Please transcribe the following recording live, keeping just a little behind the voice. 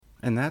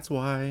And that's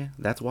why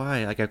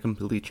like I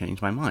completely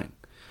changed my mind.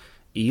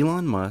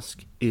 Elon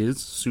Musk is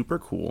super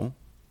cool.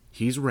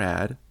 He's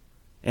rad,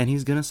 and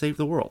he's gonna save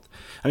the world.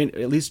 I mean,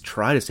 at least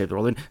try to save the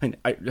world.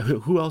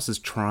 Who else is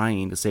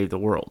trying to save the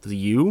world?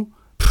 You?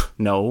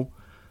 No.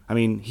 I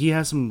mean, he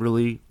has some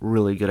really,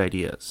 really good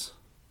ideas.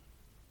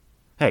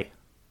 Hey,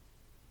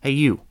 hey,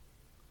 you.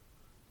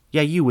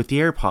 Yeah, you with the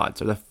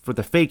AirPods or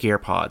the fake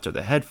AirPods or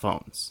the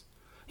headphones.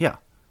 Yeah.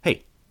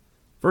 Hey,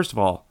 first of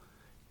all,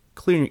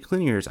 clean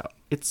your ears out.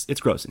 It's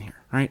gross in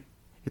here, right?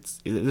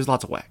 There's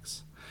lots of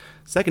wax.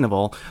 Second of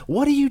all,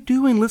 what are you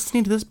doing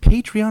listening to this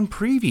Patreon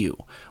preview?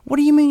 What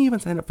do you mean you haven't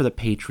signed up for the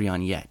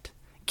Patreon yet?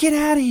 Get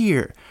out of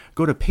here.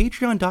 Go to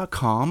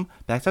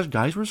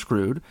patreon.com/guys we're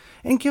screwed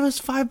and give us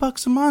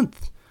 $5 a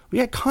month. We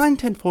got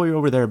content for you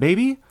over there,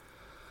 baby.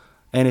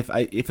 And if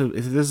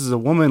this is a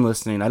woman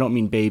listening, I don't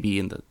mean baby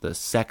in the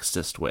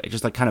sexist way.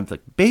 Just like kind of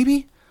like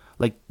baby,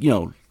 like,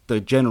 the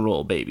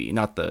general baby,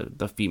 not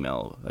the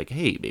female. Like,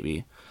 hey,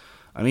 baby.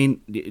 I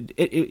mean,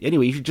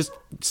 anyway, you should just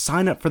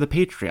sign up for the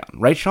Patreon,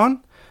 right,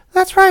 Sean?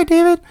 That's right,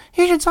 David.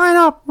 You should sign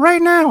up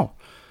right now.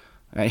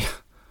 Hey,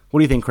 what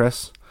do you think,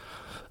 Chris?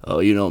 Oh,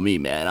 you know me,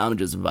 man. I'm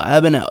just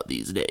vibing out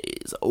these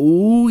days.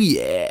 Oh,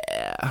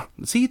 yeah.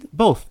 See,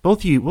 both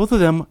of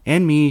them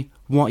and me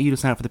want you to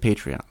sign up for the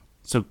Patreon.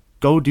 So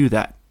go do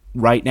that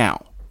right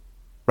now.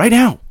 Right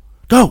now.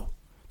 Go.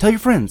 Tell your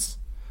friends.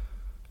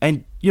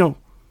 And,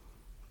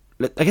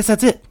 I guess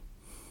that's it.